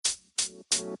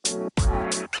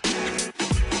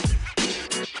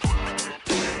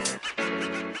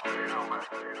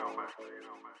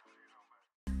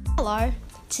Hello,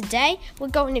 today we're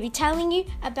going to be telling you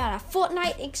about our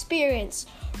Fortnite experience.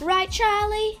 Right,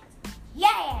 Charlie?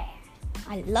 Yeah!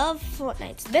 I love Fortnite.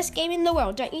 It's the best game in the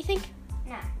world, don't you think?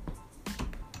 No.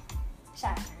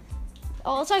 Sorry.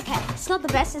 Oh, it's okay. It's not the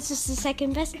best, it's just the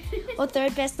second best or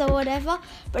third best or whatever,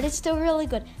 but it's still really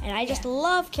good, and I just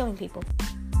love killing people.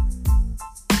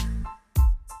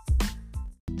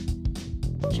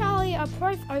 Charlie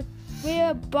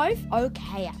we're both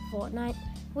okay at Fortnite.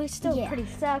 We're still pretty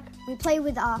stuck, We play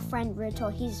with our friend Rito.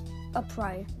 He's a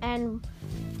pro. and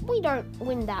we don't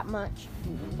win that much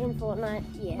in Fortnite.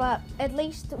 Yeah. But at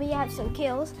least we have some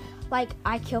kills. Like,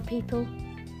 I kill people,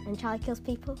 and Charlie kills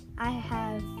people. I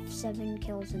have 7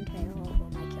 kills in total of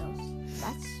all my kills.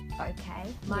 That's okay.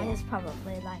 Mine Yeah. is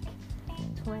probably like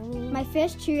 20. My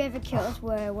first 2 ever kills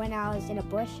were when I was in a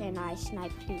bush and I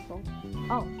sniped people.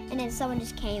 Oh, And then someone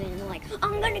just came in and like,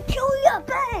 I'm gonna kill you,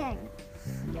 bang!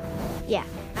 yeah.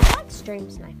 I like stream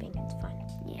sniping. It's fun.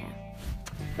 Yeah.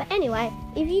 But anyway,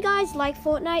 if you guys like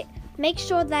Fortnite, make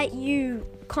sure that you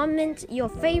comment your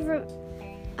favorite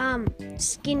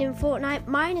skin in Fortnite.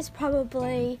 Mine is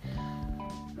probably,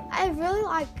 I really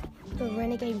like the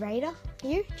Renegade Raider.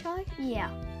 You, Charlie? Yeah.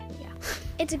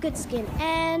 It's a good skin.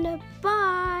 And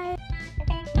bye.